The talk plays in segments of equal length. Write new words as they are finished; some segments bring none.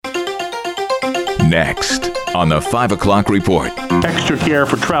Next on the 5 o'clock report. Extra care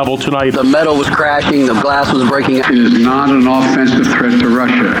for travel tonight. The metal was crashing, the glass was breaking. It is not an offensive threat to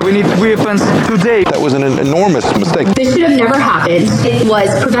Russia. We need weapons today. That was an enormous mistake. This should have never happened. It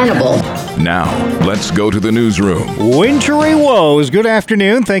was preventable. Now, let's go to the newsroom. Wintry woes. Good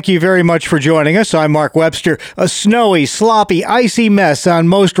afternoon. Thank you very much for joining us. I'm Mark Webster. A snowy, sloppy, icy mess on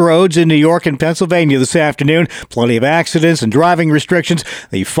most roads in New York and Pennsylvania this afternoon. Plenty of accidents and driving restrictions.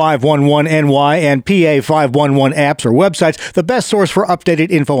 The 511NY and PA 511 apps or websites, the best source for updated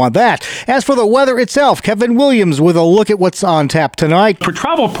info on that. As for the weather itself, Kevin Williams with a look at what's on tap tonight. For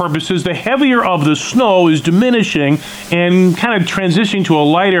travel purposes, the heavier of the snow is diminishing and kind of transitioning to a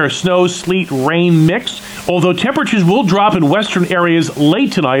lighter snow, sleet, rain mix. Although temperatures will drop in western areas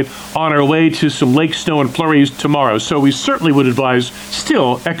late tonight on our way to some lake snow and flurries tomorrow. So we certainly would advise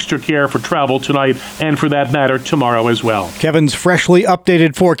still extra care for travel tonight and for that matter tomorrow as well. Kevin's freshly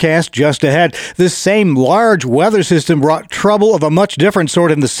updated forecast just ahead. This same large weather system brought trouble of a much different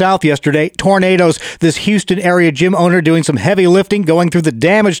sort in the south yesterday. Tornadoes. This Houston area gym owner doing some heavy lifting, going through the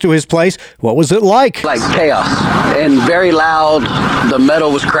damage to his place. What was it like? Like chaos and very loud. The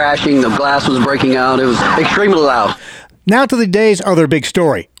metal was crashing, the glass was breaking out. It was extremely loud. Now to the day's other big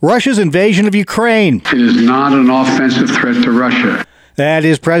story. Russia's invasion of Ukraine. It is not an offensive threat to Russia. That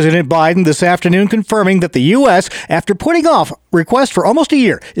is President Biden this afternoon confirming that the U.S., after putting off requests for almost a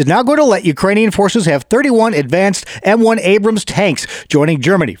year, is now going to let Ukrainian forces have 31 advanced M1 Abrams tanks, joining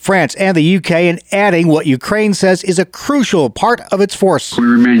Germany, France, and the U.K. and adding what Ukraine says is a crucial part of its force. We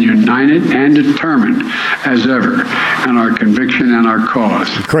remain united and determined as ever in our conviction and our cause.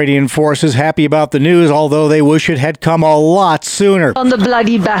 Ukrainian forces happy about the news, although they wish it had come a lot sooner. On the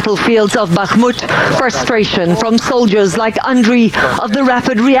bloody battlefields of Bakhmut, frustration from soldiers like Andriy of the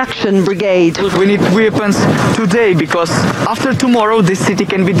Rapid Reaction Brigade. We need weapons today because after tomorrow this city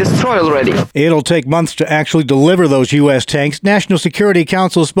can be destroyed already. It'll take months to actually deliver those U.S. tanks. National Security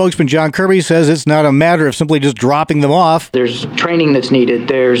Council spokesman John Kirby says it's not a matter of simply just dropping them off. There's training that's needed.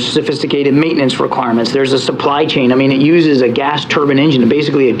 There's sophisticated maintenance requirements. There's a supply chain. I mean, it uses a gas turbine engine,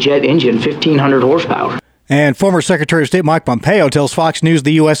 basically a jet engine, 1,500 horsepower. And former Secretary of State Mike Pompeo tells Fox News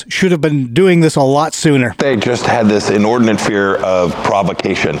the U.S. should have been doing this a lot sooner. They just had this inordinate fear of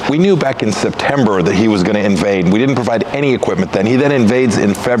provocation. We knew back in September that he was going to invade. We didn't provide any equipment then. He then invades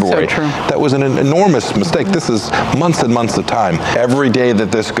in February. So true. That was an enormous mistake. This is months and months of time. Every day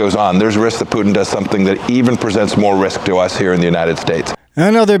that this goes on, there's a risk that Putin does something that even presents more risk to us here in the United States.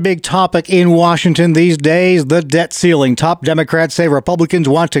 Another big topic in Washington these days, the debt ceiling. Top Democrats say Republicans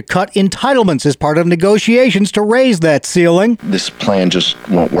want to cut entitlements as part of negotiations to raise that ceiling. This plan just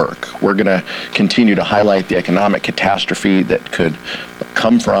won't work. We're going to continue to highlight the economic catastrophe that could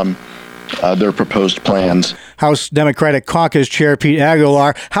come from their proposed plans. House Democratic Caucus Chair Pete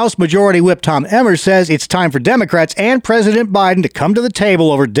Aguilar, House Majority Whip Tom Emmer says it's time for Democrats and President Biden to come to the table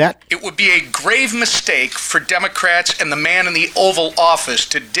over debt. It would be a grave mistake for Democrats and the man in the Oval Office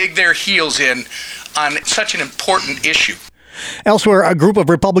to dig their heels in on such an important issue. Elsewhere, a group of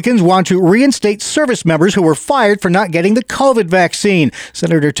Republicans want to reinstate service members who were fired for not getting the COVID vaccine.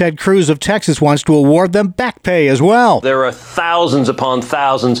 Senator Ted Cruz of Texas wants to award them back pay as well. There are thousands upon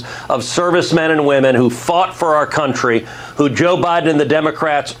thousands of servicemen and women who fought for our country, who Joe Biden and the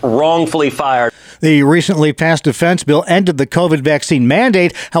Democrats wrongfully fired. The recently passed defense bill ended the COVID vaccine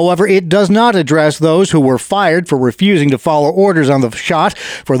mandate. However, it does not address those who were fired for refusing to follow orders on the shot.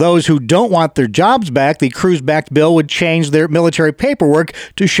 For those who don't want their jobs back, the Cruz-backed bill would change their military paperwork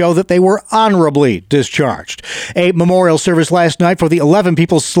to show that they were honorably discharged. A memorial service last night for the 11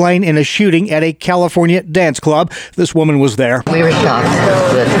 people slain in a shooting at a California dance club. This woman was there. We were shocked,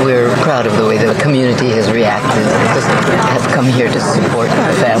 but we're proud of the way the community has reacted. Just have come here to support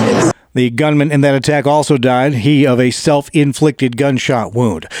the families. The gunman in that attack also died, he of a self-inflicted gunshot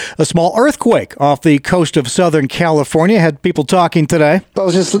wound. A small earthquake off the coast of Southern California had people talking today. I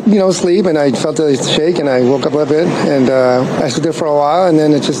was just, asleep, and I felt a shake, and I woke up a bit, and I stood there for a while, and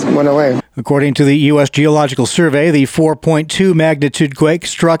then it just went away. According to the U.S. Geological Survey, the 4.2 magnitude quake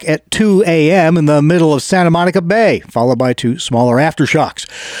struck at 2 a.m. in the middle of Santa Monica Bay, followed by two smaller aftershocks.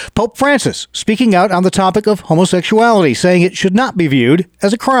 Pope Francis speaking out on the topic of homosexuality, saying it should not be viewed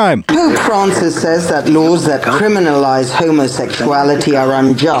as a crime. Pope Francis says that laws that criminalize homosexuality are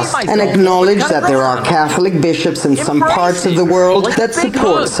unjust and acknowledge that there are Catholic bishops in some parts of the world that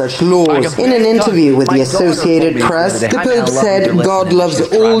support such laws. In an interview with the Associated Press, the Pope said God loves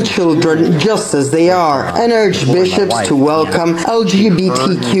all children just as they are and urged bishops to welcome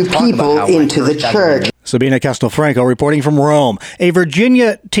LGBTQ people into the church. Sabina Castelfranco reporting from Rome. A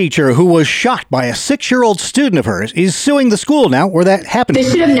Virginia teacher who was shot by a 6-year-old student of hers is suing the school now where that happened.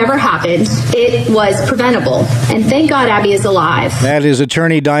 This should have never happened. It was preventable. And thank God Abby is alive. That is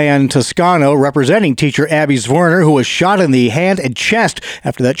attorney Diane Toscano representing teacher Abby Zwerner, who was shot in the hand and chest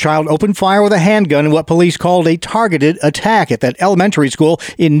after that child opened fire with a handgun in what police called a targeted attack at that elementary school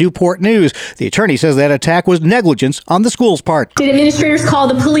in Newport News. The attorney says that attack was negligence on the school's part. Did administrators call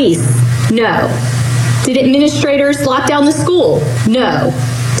the police? No. Did administrators lock down the school? No.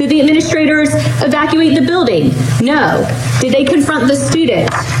 Did the administrators evacuate the building? No. Did they confront the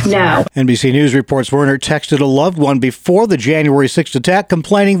student? No. NBC News reports Werner texted a loved one before the January 6th attack,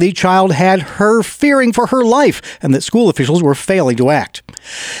 complaining the child had her fearing for her life and that school officials were failing to act.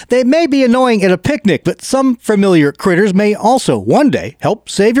 They may be annoying at a picnic, but some familiar critters may also one day help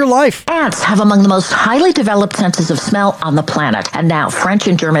save your life. Ants have among the most highly developed senses of smell on the planet, and now French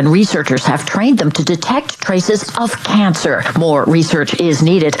and German researchers have trained them to detect traces of cancer. More research is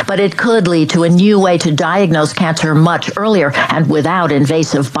needed, but it could lead to a new way to diagnose cancer much earlier and without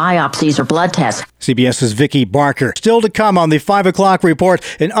invasive biopsies or blood tests. CBS's Vicki Barker. Still to come on the 5 o'clock report,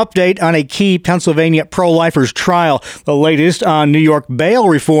 an update on a key Pennsylvania pro-lifers trial, the latest on New York bail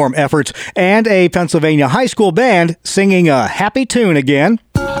reform efforts, and a Pennsylvania high school band singing a happy tune again.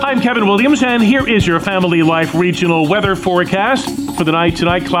 I'm Kevin Williams, and here is your Family Life regional weather forecast. For the night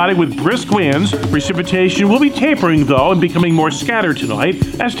tonight, cloudy with brisk winds. Precipitation will be tapering, though, and becoming more scattered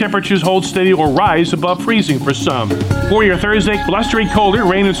tonight as temperatures hold steady or rise above freezing for some. For your Thursday, blustery colder,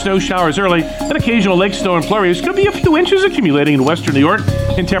 rain and snow showers early, and occasional lake snow and flurries. Could be a few inches accumulating in western New York,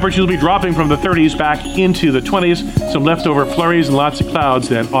 and temperatures will be dropping from the 30s back into the 20s. Some leftover flurries and lots of clouds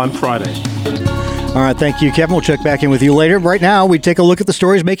then on Friday. All right, thank you, Kevin. We'll check back in with you later. Right now, we take a look at the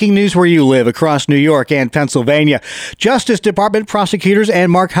stories making news where you live across New York and Pennsylvania. Justice Department prosecutors and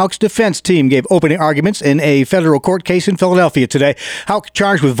Mark Houck's defense team gave opening arguments in a federal court case in Philadelphia today. Houck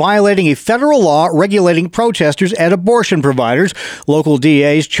charged with violating a federal law regulating protesters at abortion providers. Local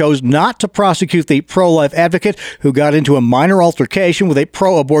DAs chose not to prosecute the pro-life advocate who got into a minor altercation with a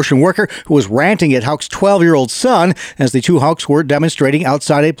pro-abortion worker who was ranting at Houck's 12-year-old son as the two Houcks were demonstrating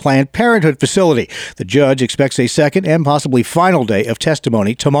outside a Planned Parenthood facility. The judge expects a second and possibly final day of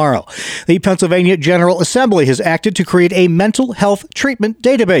testimony tomorrow. The Pennsylvania General Assembly has acted to create a mental health treatment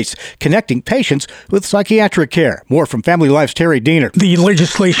database connecting patients with psychiatric care. More from Family Life's Terry Diener. The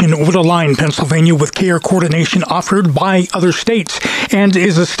legislation would align Pennsylvania with care coordination offered by other states and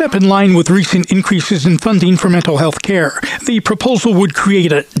is a step in line with recent increases in funding for mental health care. The proposal would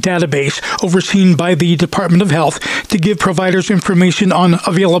create a database overseen by the Department of Health to give providers information on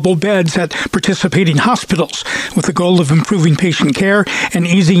available beds at participating hospitals with the goal of improving patient care and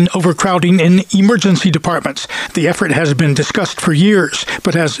easing overcrowding in emergency departments. The effort has been discussed for years,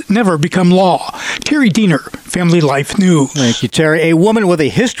 but has never become law. Terry Diener, Family Life News. Thank you, Terry. A woman with a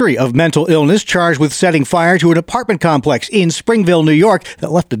history of mental illness charged with setting fire to an apartment complex in Springville, New York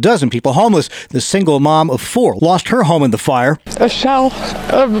that left a dozen people homeless. The single mom of 4 lost her home in the fire. A shell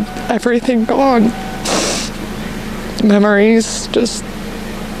of everything gone. Memories,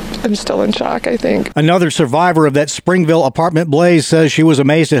 I'm still in shock, I think. Another survivor of that Springville apartment blaze says she was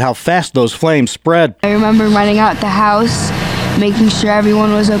amazed at how fast those flames spread. I remember running out the house, making sure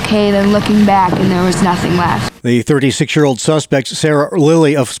everyone was okay, then looking back and there was nothing left. The 36-year-old suspect, Sarah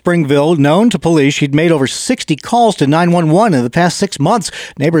Lilly of Springville, known to police, she'd made over 60 calls to 911 in the past 6 months.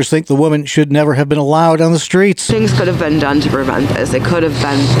 Neighbors think the woman should never have been allowed on the streets. Things could have been done to prevent this. It could have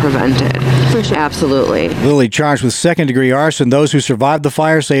been prevented. For sure. Absolutely. Lilly charged with second-degree arson. Those who survived the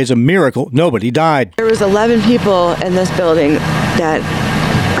fire say it's a miracle nobody died. There was 11 people in this building that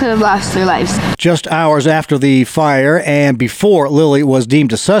could have lost their lives. Just hours after the fire and before Lilly was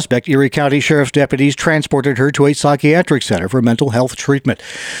deemed a suspect, Erie County Sheriff's deputies transported her to a psychiatric center for mental health treatment.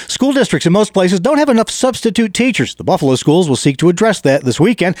 School districts in most places don't have enough substitute teachers. The Buffalo schools will seek to address that this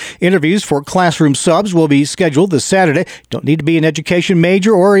weekend. Interviews for classroom subs will be scheduled this Saturday. Don't need to be an education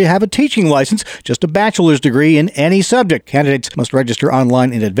major or you have a teaching license, just a bachelor's degree in any subject. Candidates must register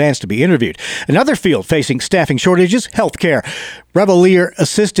online in advance to be interviewed. Another field facing staffing shortages, healthcare. Revelier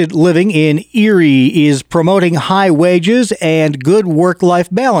Assisted Living in Erie is promoting high wages and good work-life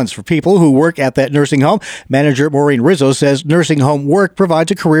balance for people who work at that nursing home. Manager Maureen Rizzo says nursing home work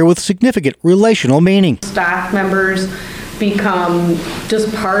provides a career with significant relational meaning. Staff members become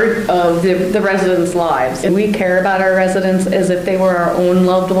just part of the residents' lives. And we care about our residents as if they were our own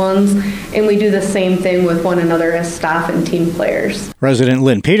loved ones, and we do the same thing with one another as staff and team players. Resident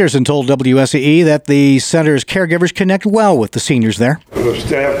Lynn Peterson told WSAE that the center's caregivers connect well with the seniors there. The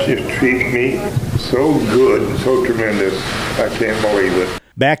staff just treat me so good, so tremendous. I can't believe it.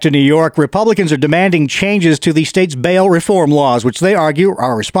 Back to New York, Republicans are demanding changes to the state's bail reform laws, which they argue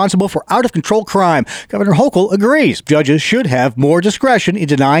are responsible for out-of-control crime. Governor Hochul agrees judges should have more discretion in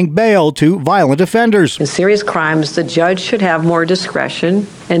denying bail to violent offenders. In serious crimes, the judge should have more discretion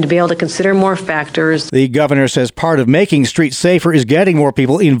and to be able to consider more factors. The governor says part of making streets safer is getting more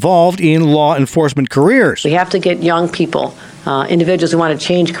people involved in law enforcement careers. We have to get young people, individuals who want to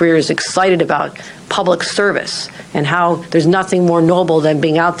change careers, excited about public service and how there's nothing more noble than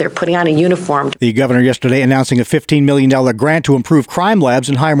being out there putting on a uniform. The governor yesterday announcing a $15 million grant to improve crime labs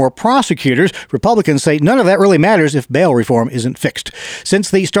and hire more prosecutors. Republicans say none of that really matters if bail reform isn't fixed.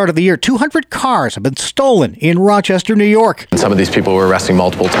 Since the start of the year, 200 cars have been stolen in Rochester, New York. And some of these people were arresting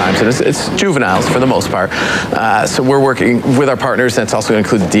multiple times, and it's juveniles for the most part. So we're working with our partners, and it's also going to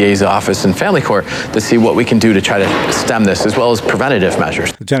include the DA's office and family court, to see what we can do to try to stem this, as well as preventative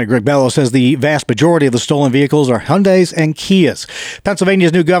measures. Lieutenant Greg Bello says the vast majority of the stolen vehicles are Hyundais and Kias.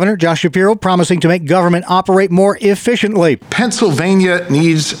 Pennsylvania's new governor, Josh Shapiro, promising to make government operate more efficiently. Pennsylvania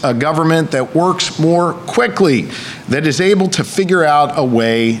needs a government that works more quickly, that is able to figure out a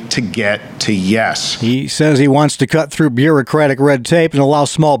way to get to yes. He says he wants to cut through bureaucratic red tape and allow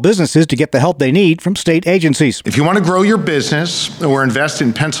small businesses to get the help they need from state agencies. If you want to grow your business or invest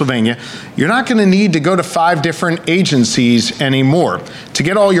in Pennsylvania, you're not going to need to go to 5 different agencies anymore to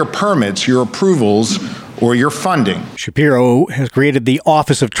get all your permits, your approvals, or your funding. Shapiro has created the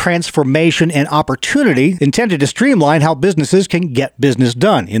Office of Transformation and Opportunity, intended to streamline how businesses can get business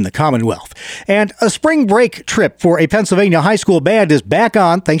done in the Commonwealth. And a spring break trip for a Pennsylvania high school band is back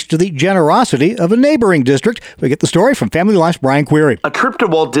on thanks to the generosity of a neighboring district. We get the story from Family Life's Brian Query. A trip to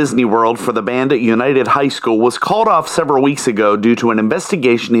Walt Disney World for the band at United High School was called off several weeks ago due to an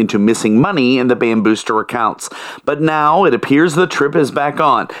investigation into missing money in the band booster accounts. But now it appears the trip is back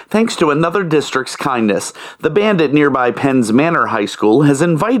on, thanks to another district's kindness. The band at nearby Penns Manor High School has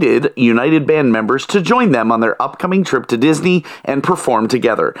invited United band members to join them on their upcoming trip to Disney and perform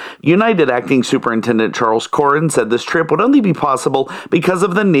together. United Acting Superintendent Charles Corrin said this trip would only be possible because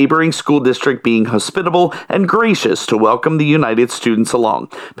of the neighboring school district being hospitable and gracious to welcome the United students along.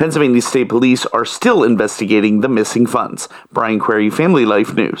 Pennsylvania State Police are still investigating the missing funds. Brian Query, Family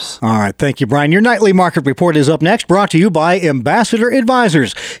Life News. All right, thank you, Brian. Your nightly market report is up next, brought to you by Ambassador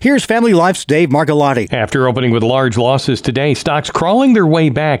Advisors. Here's Family Life's Dave Margolotti. After opening with large losses today, stocks crawling their way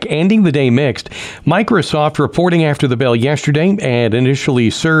back, ending the day mixed. Microsoft reporting after the bell yesterday and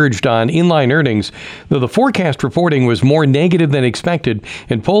initially surged on inline earnings, though the forecast reporting was more negative than expected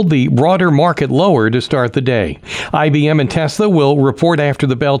and pulled the broader market lower to start the day. IBM and Tesla will report after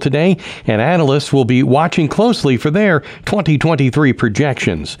the bell today, and analysts will be watching closely for their 2023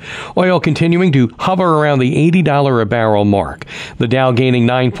 projections. Oil continuing to hover around the $80 a barrel mark. The Dow gaining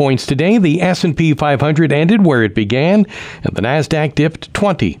 9 points today, the S&P 500 ended where it began, and the Nasdaq dipped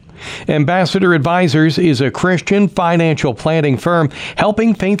 20. Ambassador Advisors is a Christian financial planning firm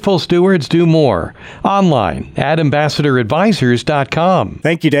helping faithful stewards do more. Online at ambassadoradvisors.com.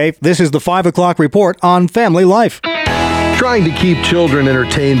 Thank you, Dave. This is the 5 o'clock report on Family Life. Trying to keep children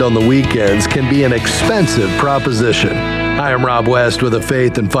entertained on the weekends can be an expensive proposition. Hi, I'm Rob West with a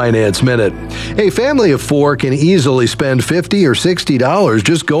Faith and Finance Minute. A family of 4 can easily spend $50 or $60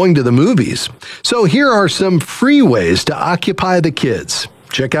 just going to the movies. So here are some free ways to occupy the kids.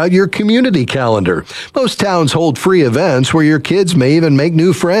 Check out your community calendar. Most towns hold free events where your kids may even make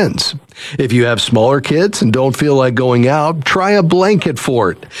new friends. If you have smaller kids and don't feel like going out, try a blanket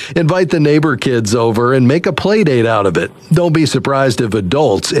fort. Invite the neighbor kids over and make a play date out of it. Don't be surprised if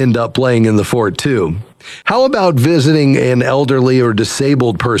adults end up playing in the fort too. How about visiting an elderly or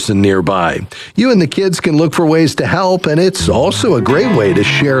disabled person nearby? You and the kids can look for ways to help, and it's also a great way to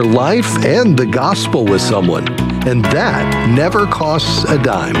share life and the gospel with someone. And that never costs a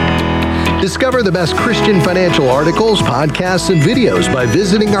dime. Discover the best Christian financial articles, podcasts, and videos by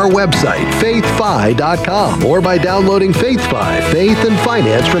visiting our website, faithfi.com, or by downloading FaithFi, Faith and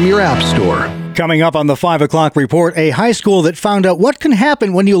Finance from your app store. Coming up on the 5 o'clock report, a high school that found out what can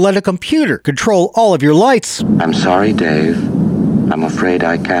happen when you let a computer control all of your lights. I'm sorry, Dave. I'm afraid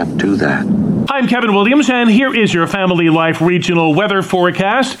I can't do that. I'm Kevin Williams, and here is your Family Life regional weather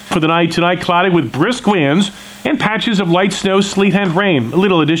forecast. For the night tonight, cloudy with brisk winds and patches of light snow, sleet, and rain. A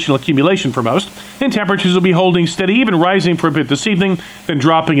little additional accumulation for most. And temperatures will be holding steady, even rising for a bit this evening, then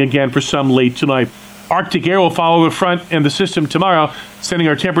dropping again for some late tonight. Arctic air will follow the front and the system tomorrow, sending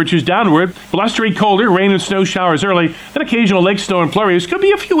our temperatures downward. Blustery colder, rain and snow showers early, then occasional lake snow and flurries. Could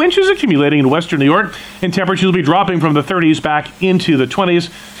be a few inches accumulating in western New York, and temperatures will be dropping from the 30s back into the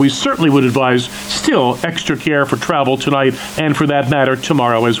 20s. We certainly would advise still extra care for travel tonight and, for that matter,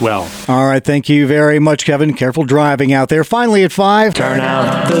 tomorrow as well. All right, thank you very much, Kevin. Careful driving out there. Finally at 5. Turn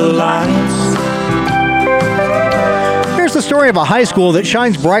out the lights. Here's the story of a high school that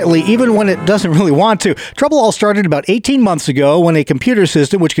shines brightly even when it doesn't really want to. Trouble all started about 18 months ago when a computer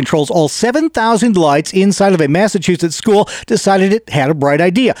system which controls all 7,000 lights inside of a Massachusetts school decided it had a bright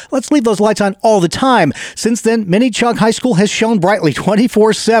idea. Let's leave those lights on all the time. Since then, Minnetonka High School has shone brightly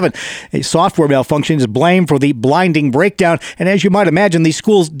 24/7. A software malfunction is blamed for the blinding breakdown, and as you might imagine, the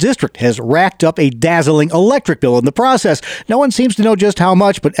school's district has racked up a dazzling electric bill in the process. No one seems to know just how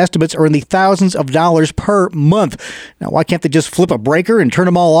much, but estimates are in the thousands of dollars per month. Now, why can't they just flip a breaker and turn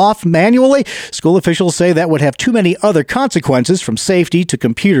them all off manually? School officials say that would have too many other consequences, from safety to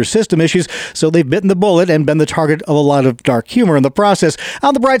computer system issues, so they've bitten the bullet and been the target of a lot of dark humor in the process.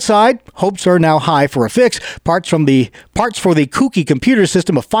 On the bright side, hopes are now high for a fix. Parts for the kooky computer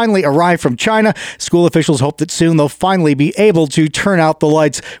system have finally arrived from China. School officials hope that soon they'll finally be able to turn out the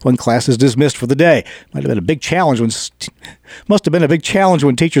lights when class is dismissed for the day. Must have been a big challenge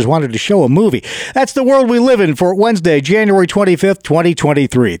when teachers wanted to show a movie. That's the world we live in for Wednesday, January 25th,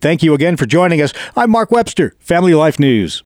 2023. Thank you again for joining us. I'm Mark Webster, Family Life News.